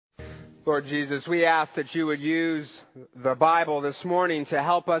Lord Jesus, we ask that you would use the Bible this morning to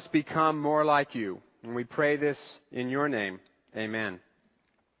help us become more like you. And we pray this in your name. Amen.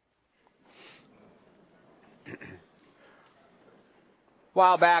 A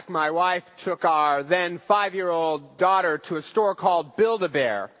while back, my wife took our then 5-year-old daughter to a store called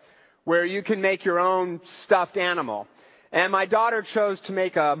Build-A-Bear, where you can make your own stuffed animal. And my daughter chose to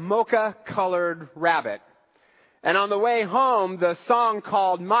make a mocha-colored rabbit. And on the way home, the song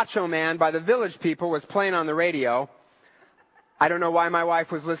called Macho Man by the Village People was playing on the radio. I don't know why my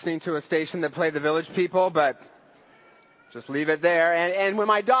wife was listening to a station that played the Village People, but just leave it there. And when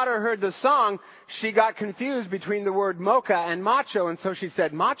my daughter heard the song, she got confused between the word mocha and macho, and so she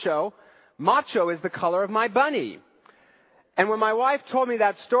said, macho? Macho is the color of my bunny. And when my wife told me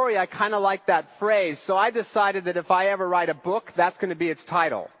that story, I kind of liked that phrase, so I decided that if I ever write a book, that's going to be its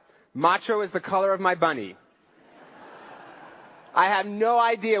title. Macho is the color of my bunny. I have no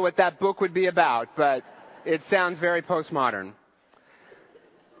idea what that book would be about, but it sounds very postmodern.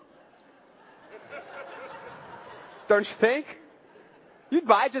 Don't you think? You'd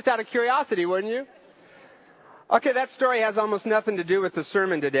buy it just out of curiosity, wouldn't you? Okay, that story has almost nothing to do with the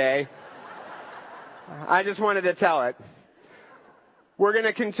sermon today. I just wanted to tell it. We're going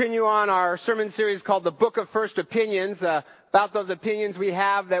to continue on our sermon series called The Book of First Opinions, about those opinions we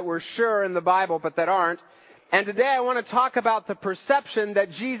have that we're sure in the Bible but that aren't. And today I want to talk about the perception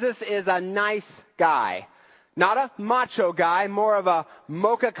that Jesus is a nice guy. Not a macho guy, more of a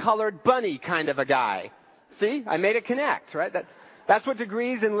mocha-colored bunny kind of a guy. See? I made it connect, right? That's what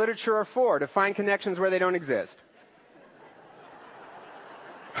degrees in literature are for, to find connections where they don't exist.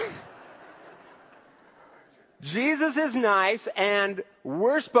 Jesus is nice, and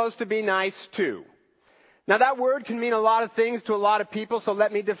we're supposed to be nice too. Now that word can mean a lot of things to a lot of people, so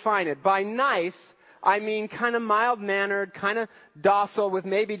let me define it. By nice, I mean kind of mild-mannered, kind of docile, with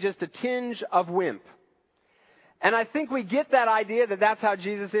maybe just a tinge of wimp. And I think we get that idea that that's how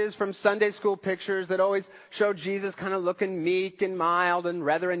Jesus is from Sunday school pictures that always show Jesus kind of looking meek and mild and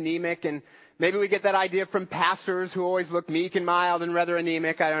rather anemic. And maybe we get that idea from pastors who always look meek and mild and rather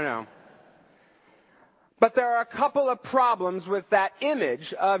anemic. I don't know. But there are a couple of problems with that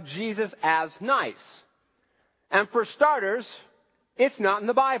image of Jesus as nice. And for starters, it's not in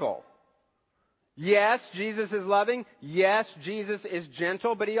the Bible. Yes, Jesus is loving. Yes, Jesus is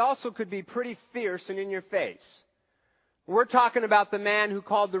gentle, but he also could be pretty fierce and in your face. We're talking about the man who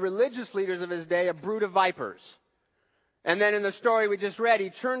called the religious leaders of his day a brood of vipers. And then in the story we just read, he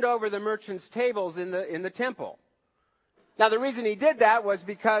turned over the merchants' tables in the temple. Now the reason he did that was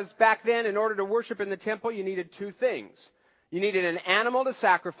because back then, in order to worship in the temple, you needed two things. You needed an animal to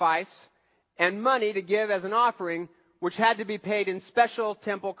sacrifice and money to give as an offering, which had to be paid in special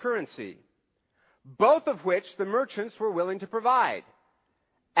temple currency. Both of which the merchants were willing to provide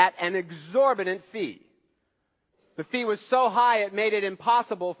at an exorbitant fee. The fee was so high it made it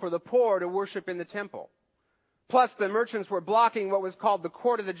impossible for the poor to worship in the temple. Plus, the merchants were blocking what was called the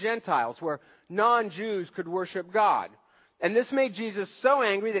court of the Gentiles, where non-Jews could worship God. And this made Jesus so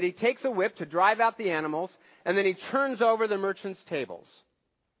angry that he takes a whip to drive out the animals, and then he turns over the merchants' tables.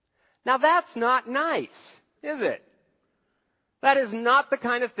 Now that's not nice, is it? That is not the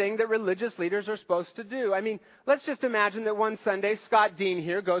kind of thing that religious leaders are supposed to do. I mean, let's just imagine that one Sunday, Scott Dean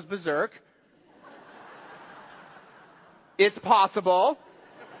here goes berserk. It's possible.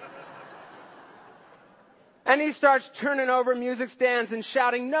 And he starts turning over music stands and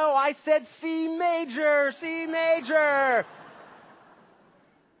shouting, "No, I said C major, C major."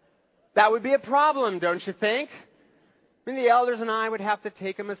 That would be a problem, don't you think? I mean, the elders and I would have to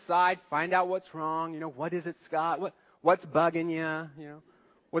take him aside, find out what's wrong. What is it, Scott? What's bugging you?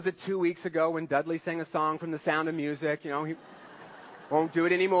 Was it 2 weeks ago when Dudley sang a song from The Sound of Music? He won't do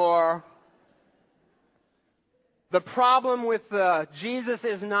it anymore. The problem with the Jesus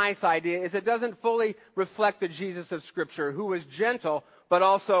is nice idea is it doesn't fully reflect the Jesus of Scripture, who was gentle, but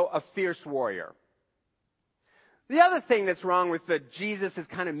also a fierce warrior. The other thing that's wrong with the Jesus is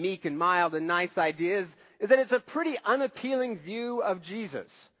kind of meek and mild and nice idea is that it's a pretty unappealing view of Jesus.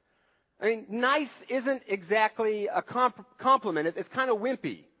 I mean, nice isn't exactly a compliment. It's kind of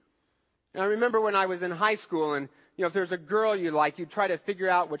wimpy. And I remember when I was in high school and, if there's a girl you like, you'd try to figure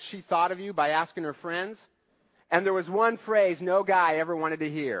out what she thought of you by asking her friends. And there was one phrase no guy ever wanted to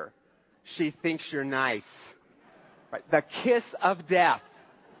hear. She thinks you're nice. Right? The kiss of death.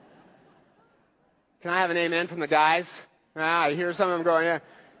 Can I have an amen from the guys? I hear some of them going,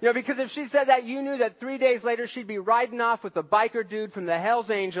 yeah. Because if she said that, you knew that 3 days later she'd be riding off with a biker dude from the Hells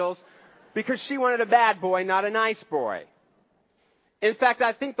Angels because she wanted a bad boy, not a nice boy. In fact,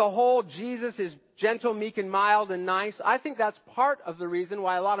 I think the whole Jesus is gentle, meek, and mild, and nice. I think that's part of the reason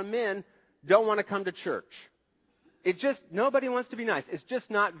why a lot of men don't want to come to church. Nobody wants to be nice. It's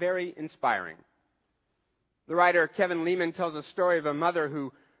just not very inspiring. The writer Kevin Lehman tells a story of a mother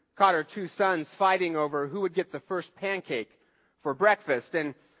who caught her two sons fighting over who would get the first pancake for breakfast.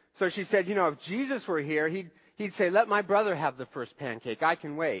 And so she said, if Jesus were here, he'd say, let my brother have the first pancake. I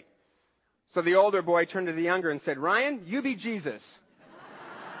can wait. So the older boy turned to the younger and said, Ryan, you be Jesus.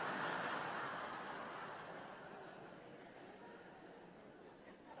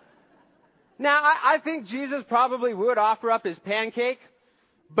 Now, I think Jesus probably would offer up his pancake,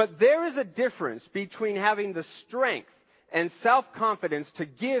 but there is a difference between having the strength and self-confidence to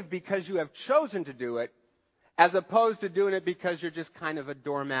give because you have chosen to do it, as opposed to doing it because you're just kind of a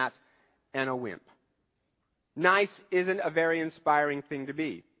doormat and a wimp. Nice isn't a very inspiring thing to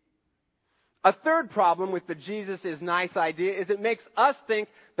be. A third problem with the Jesus is nice idea is it makes us think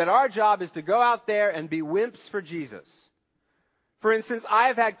that our job is to go out there and be wimps for Jesus. For instance, I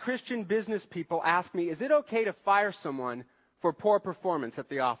have had Christian business people ask me, is it okay to fire someone for poor performance at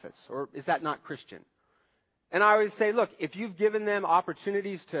the office? Or is that not Christian? And I always say, look, if you've given them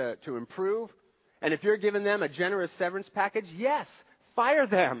opportunities to improve, and if you're giving them a generous severance package, yes, fire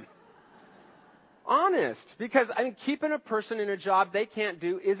them. Honest. Because keeping a person in a job they can't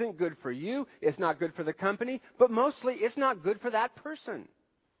do isn't good for you, it's not good for the company, but mostly it's not good for that person.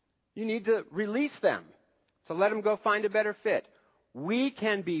 You need to release them. So let them go find a better fit. We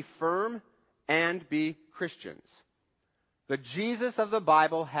can be firm and be Christians. The Jesus of the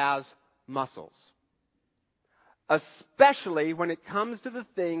Bible has muscles. Especially when it comes to the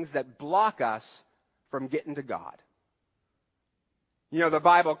things that block us from getting to God. The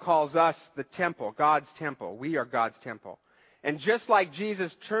Bible calls us the temple, God's temple. We are God's temple. And just like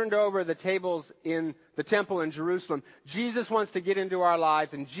Jesus turned over the tables in the temple in Jerusalem, Jesus wants to get into our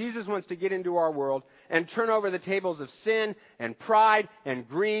lives and Jesus wants to get into our world and turn over the tables of sin and pride and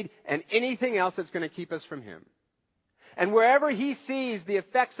greed and anything else that's going to keep us from Him. And wherever He sees the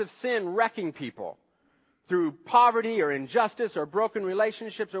effects of sin wrecking people through poverty or injustice or broken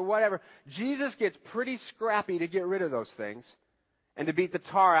relationships or whatever, Jesus gets pretty scrappy to get rid of those things and to beat the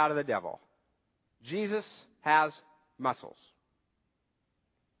tar out of the devil. Jesus has muscles.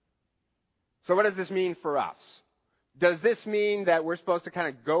 So what does this mean for us? Does this mean that we're supposed to kind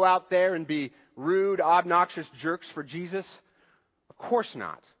of go out there and be rude, obnoxious jerks for Jesus? Of course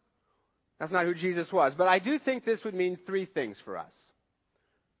not. That's not who Jesus was. But I do think this would mean three things for us.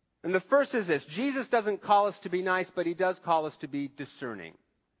 And the first is this. Jesus doesn't call us to be nice, but He does call us to be discerning.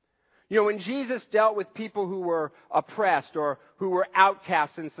 When Jesus dealt with people who were oppressed or who were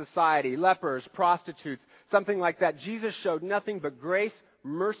outcasts in society, lepers, prostitutes, something like that, Jesus showed nothing but grace,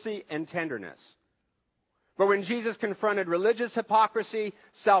 mercy, and tenderness. But when Jesus confronted religious hypocrisy,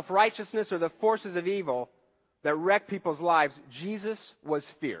 self-righteousness, or the forces of evil that wreck people's lives, Jesus was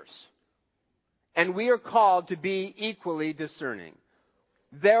fierce. And we are called to be equally discerning.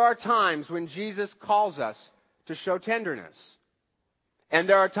 There are times when Jesus calls us to show tenderness. And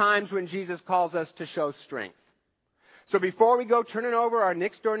there are times when Jesus calls us to show strength. So before we go turning over our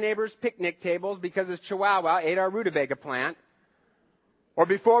next door neighbor's picnic tables because his chihuahua ate our rutabaga plant, or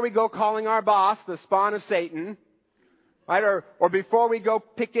before we go calling our boss the spawn of Satan, right? Or before we go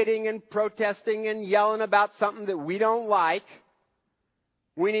picketing and protesting and yelling about something that we don't like,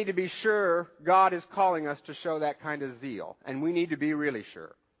 we need to be sure God is calling us to show that kind of zeal. And we need to be really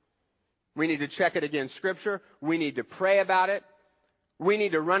sure. We need to check it against Scripture. We need to pray about it. We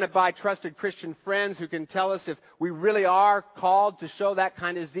need to run it by trusted Christian friends who can tell us if we really are called to show that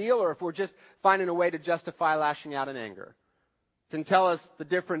kind of zeal or if we're just finding a way to justify lashing out in anger. Can tell us the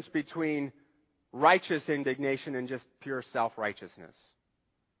difference between righteous indignation and just pure self-righteousness.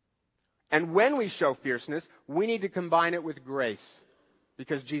 And when we show fierceness, we need to combine it with grace,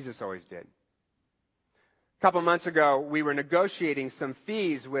 because Jesus always did. A couple months ago, we were negotiating some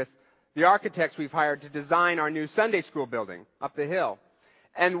fees with the architects we've hired to design our new Sunday school building up the hill.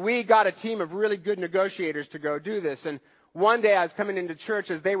 And we got a team of really good negotiators to go do this. And one day I was coming into church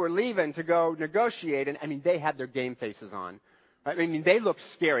as they were leaving to go negotiate, and they had their game faces on. They looked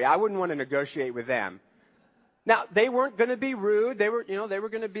scary. I wouldn't want to negotiate with them. Now, they weren't going to be rude. They were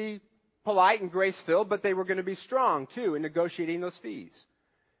going to be polite and grace-filled, but they were going to be strong, too, in negotiating those fees.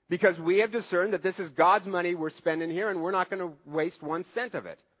 Because we have discerned that this is God's money we're spending here, and we're not going to waste 1 cent of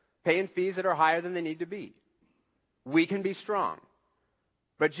it, paying fees that are higher than they need to be. We can be strong.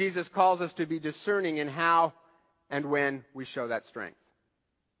 But Jesus calls us to be discerning in how and when we show that strength.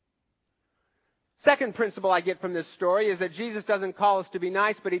 Second principle I get from this story is that Jesus doesn't call us to be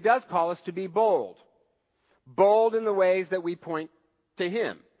nice, but He does call us to be bold. Bold in the ways that we point to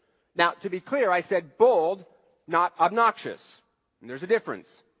Him. Now, to be clear, I said bold, not obnoxious. And there's a difference.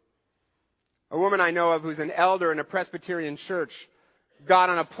 A woman I know of who's an elder in a Presbyterian church got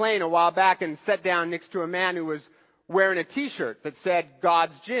on a plane a while back and sat down next to a man who was wearing a t-shirt that said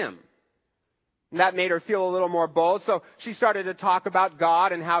God's Gym. And that made her feel a little more bold. So she started to talk about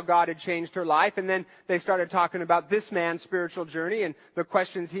God and how God had changed her life. And then they started talking about this man's spiritual journey and the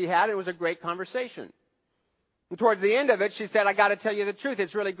questions he had. It was a great conversation. And towards the end of it, she said, I got to tell you the truth.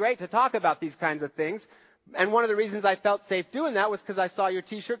 It's really great to talk about these kinds of things. And one of the reasons I felt safe doing that was because I saw your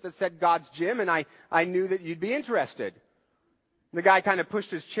t-shirt that said God's Gym, and I knew that you'd be interested. The guy kind of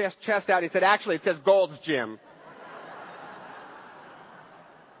pushed his chest out. He said, actually, it says Gold's Gym.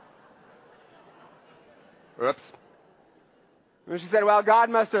 Oops. And she said, well, God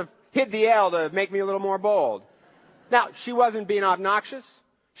must have hid the L to make me a little more bold. Now, she wasn't being obnoxious.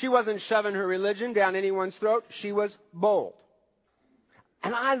 She wasn't shoving her religion down anyone's throat. She was bold.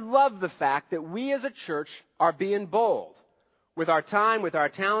 And I love the fact that we as a church are being bold with our time, with our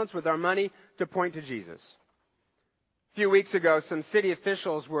talents, with our money to point to Jesus. A few weeks ago, some city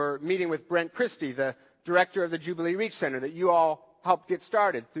officials were meeting with Brent Christie, the director of the Jubilee Reach Center that you all helped get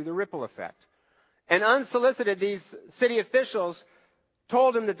started through the Ripple Effect. And unsolicited, these city officials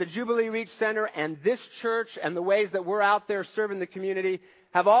told him that the Jubilee Reach Center and this church and the ways that we're out there serving the community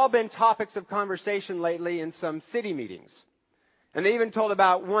have all been topics of conversation lately in some city meetings. And they even told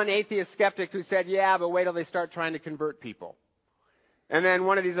about one atheist skeptic who said, yeah, but wait till they start trying to convert people. And then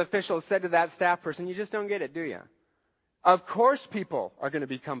one of these officials said to that staff person, you just don't get it, do you? Of course people are going to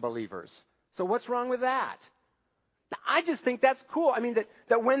become believers. So what's wrong with that? I just think that's cool. I mean,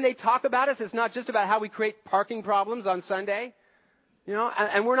 that when they talk about us, it's not just about how we create parking problems on Sunday. You know,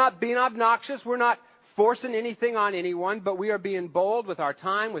 and we're not being obnoxious. We're not forcing anything on anyone, but we are being bold with our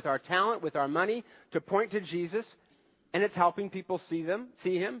time, with our talent, with our money to point to Jesus. And it's helping people see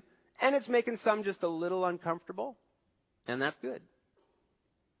Him. And it's making some just a little uncomfortable. And that's good.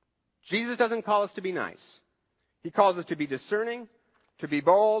 Jesus doesn't call us to be nice. He calls us to be discerning, to be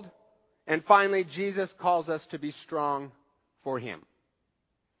bold, and finally, Jesus calls us to be strong for Him.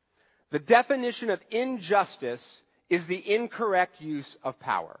 The definition of injustice is the incorrect use of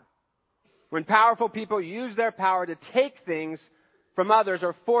power. When powerful people use their power to take things from others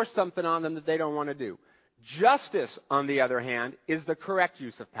or force something on them that they don't want to do. Justice, on the other hand, is the correct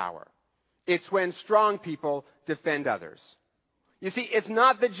use of power. It's when strong people defend others. You see, it's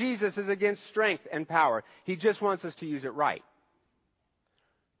not that Jesus is against strength and power. He just wants us to use it right.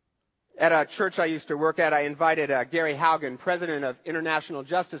 At a church I used to work at, I invited Gary Haugen, president of International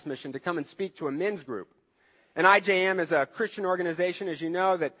Justice Mission, to come and speak to a men's group. And IJM is a Christian organization, as you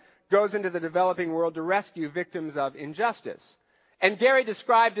know, that goes into the developing world to rescue victims of injustice. And Gary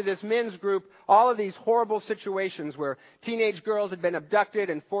described to this men's group all of these horrible situations where teenage girls had been abducted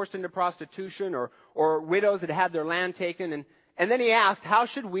and forced into prostitution, or widows had had their land taken. And then he asked, how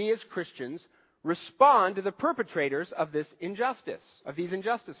should we as Christians respond to the perpetrators of this injustice, of these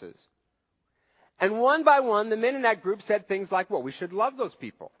injustices? And one by one, the men in that group said things like, well, we should love those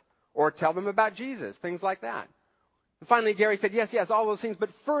people, or tell them about Jesus, things like that. And finally, Gary said, yes, all those things,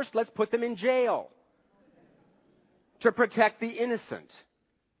 but first, let's put them in jail to protect the innocent.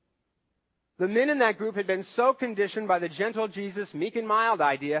 The men in that group had been so conditioned by the gentle Jesus, meek and mild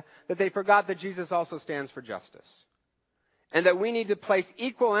idea that they forgot that Jesus also stands for justice. And that we need to place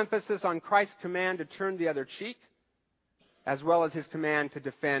equal emphasis on Christ's command to turn the other cheek, as well as His command to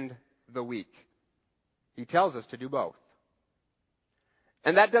defend the weak. He tells us to do both.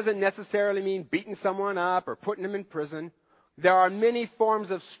 And that doesn't necessarily mean beating someone up or putting them in prison. There are many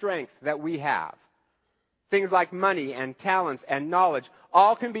forms of strength that we have. Things like money and talents and knowledge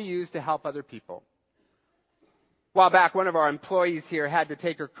all can be used to help other people. A while back, one of our employees here had to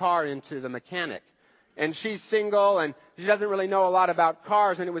take her car into the mechanic. And she's single and she doesn't really know a lot about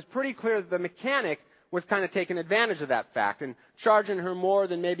cars. And it was pretty clear that the mechanic was kind of taking advantage of that fact and charging her more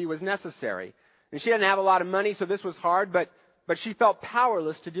than maybe was necessary. And she didn't have a lot of money, so this was hard, but she felt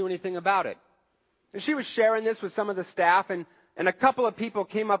powerless to do anything about it. And she was sharing this with some of the staff, and a couple of people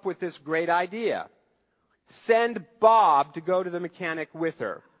came up with this great idea. Send Bob to go to the mechanic with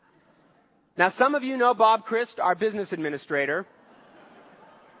her. Now, some of you know Bob Christ, our business administrator.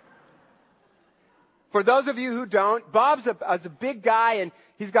 For those of you who don't, Bob's a big guy, and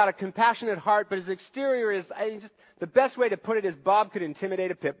he's got a compassionate heart, but his exterior is, the best way to put it is Bob could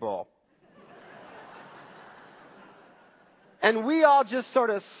intimidate a pit bull. And we all just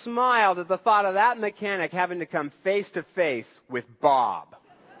sort of smiled at the thought of that mechanic having to come face to face with Bob.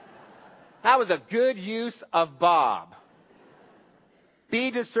 That was a good use of Bob.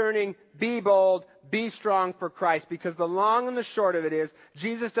 Be discerning, be bold, be strong for Christ, because the long and the short of it is,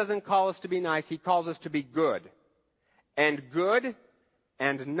 Jesus doesn't call us to be nice, He calls us to be good. And good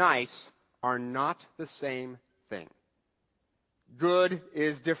and nice are not the same thing. Good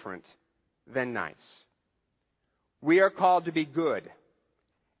is different than nice. We are called to be good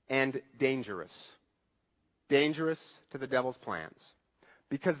and dangerous. Dangerous to the devil's plans.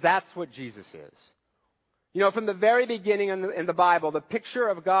 Because that's what Jesus is. You know, from the very beginning in the Bible, the picture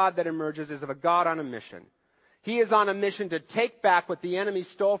of God that emerges is of a God on a mission. He is on a mission to take back what the enemy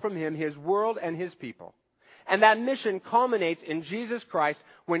stole from Him, His world and His people. And that mission culminates in Jesus Christ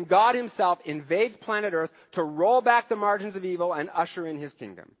when God Himself invades planet Earth to roll back the margins of evil and usher in His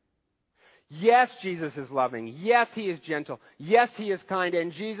kingdom. Yes, Jesus is loving. Yes, He is gentle. Yes, He is kind.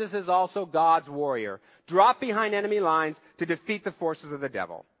 And Jesus is also God's warrior, dropped behind enemy lines to defeat the forces of the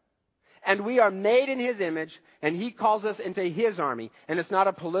devil. And we are made in His image, and He calls us into His army. And it's not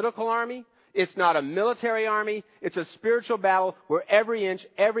a political army. It's not a military army. It's a spiritual battle where every inch,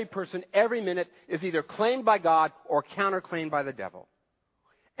 every person, every minute is either claimed by God or counterclaimed by the devil.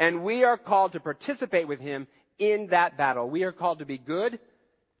 And we are called to participate with Him in that battle. We are called to be good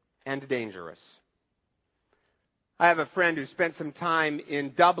and dangerous. I have a friend who spent some time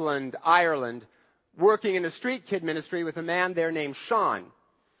in Dublin, Ireland, working in a street kid ministry with a man there named Sean.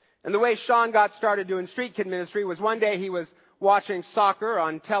 And the way Sean got started doing street kid ministry was one day he was watching soccer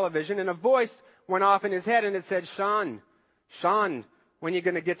on television, and a voice went off in his head, and it said, Sean, when are you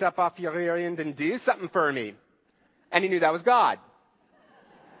going to get up off your rear end and do something for me? And he knew that was God.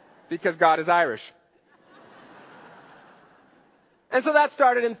 Because God is Irish. And so that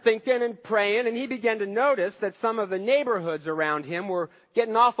started him thinking and praying, and he began to notice that some of the neighborhoods around him were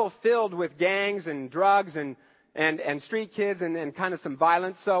getting awful filled with gangs and drugs and street kids and kind of some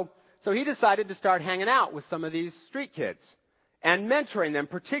violence. So he decided to start hanging out with some of these street kids and mentoring them,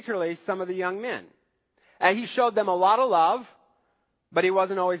 particularly some of the young men. And he showed them a lot of love, but he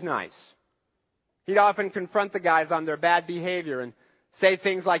wasn't always nice. He'd often confront the guys on their bad behavior and say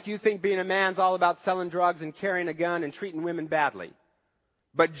things like, you think being a man's all about selling drugs and carrying a gun and treating women badly.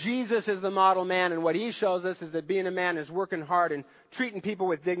 But Jesus is the model man, and what He shows us is that being a man is working hard and treating people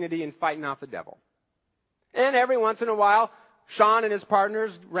with dignity and fighting off the devil. And every once in a while, Sean and his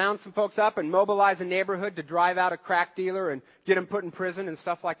partners round some folks up and mobilize a neighborhood to drive out a crack dealer and get him put in prison and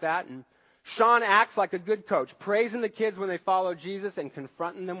stuff like that. And Sean acts like a good coach, praising the kids when they follow Jesus and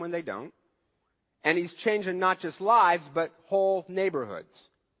confronting them when they don't. And he's changing not just lives, but whole neighborhoods.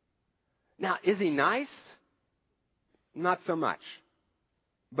 Now, is he nice? Not so much.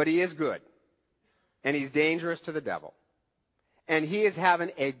 But he is good. And he's dangerous to the devil. And he is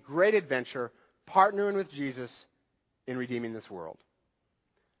having a great adventure partnering with Jesus in redeeming this world.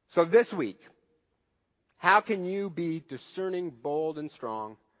 So this week, how can you be discerning, bold, and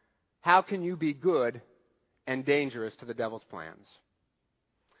strong? How can you be good and dangerous to the devil's plans?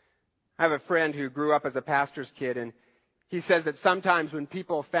 I have a friend who grew up as a pastor's kid, and he says that sometimes when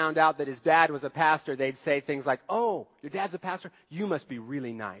people found out that his dad was a pastor, they'd say things like, oh, your dad's a pastor? You must be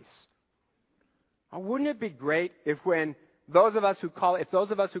really nice. Now, wouldn't it be great if those of us who call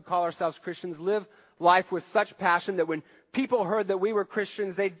ourselves Christians live life with such passion that when people heard that we were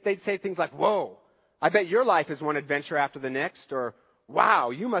Christians, they'd say things like, whoa, I bet your life is one adventure after the next, or wow,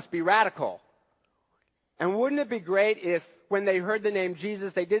 you must be radical. And wouldn't it be great if when they heard the name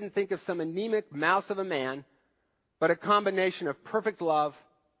Jesus, they didn't think of some anemic mouse of a man, but a combination of perfect love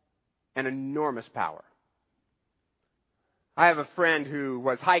and enormous power. I have a friend who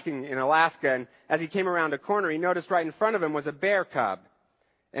was hiking in Alaska, and as he came around a corner, he noticed right in front of him was a bear cub.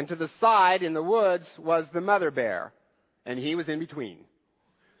 And to the side in the woods was the mother bear, and he was in between.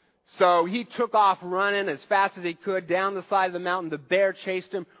 So he took off running as fast as he could down the side of the mountain. The bear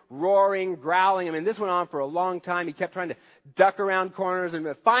chased him, roaring, growling. I mean, this went on for a long time. He kept trying to duck around corners, and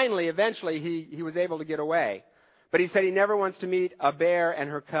eventually, he was able to get away. But he said he never wants to meet a bear and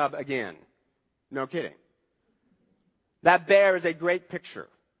her cub again. No kidding. That bear is a great picture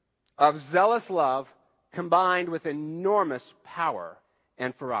of zealous love combined with enormous power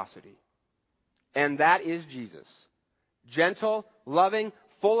and ferocity. And that is Jesus. Gentle, loving,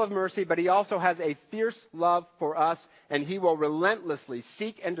 full of mercy, but He also has a fierce love for us, and He will relentlessly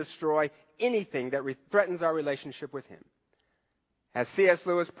seek and destroy anything that threatens our relationship with Him. As C.S.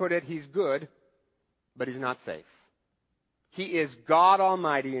 Lewis put it, He's good, but He's not safe. He is God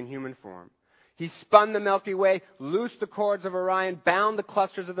Almighty in human form. He spun the Milky Way, loosed the cords of Orion, bound the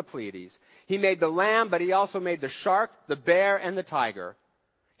clusters of the Pleiades. He made the lamb, but He also made the shark, the bear, and the tiger.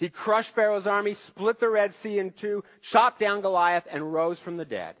 He crushed Pharaoh's army, split the Red Sea in two, chopped down Goliath, and rose from the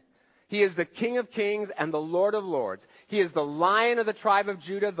dead. He is the King of kings and the Lord of lords. He is the Lion of the tribe of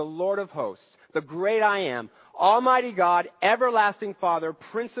Judah, the Lord of hosts, the great I am, Almighty God, everlasting Father,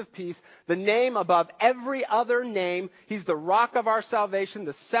 Prince of Peace, the name above every other name. He's the rock of our salvation,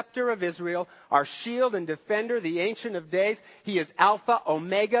 the scepter of Israel, our shield and defender, the Ancient of Days. He is Alpha,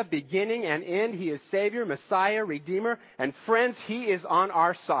 Omega, beginning and end. He is Savior, Messiah, Redeemer. And friends, He is on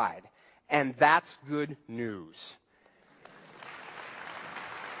our side. And that's good news.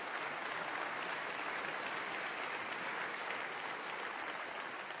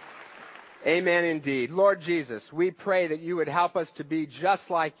 Amen indeed. Lord Jesus, we pray that you would help us to be just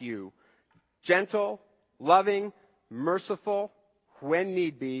like you. Gentle, loving, merciful when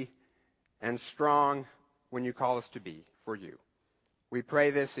need be, and strong when you call us to be for you. We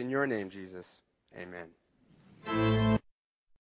pray this in your name, Jesus. Amen.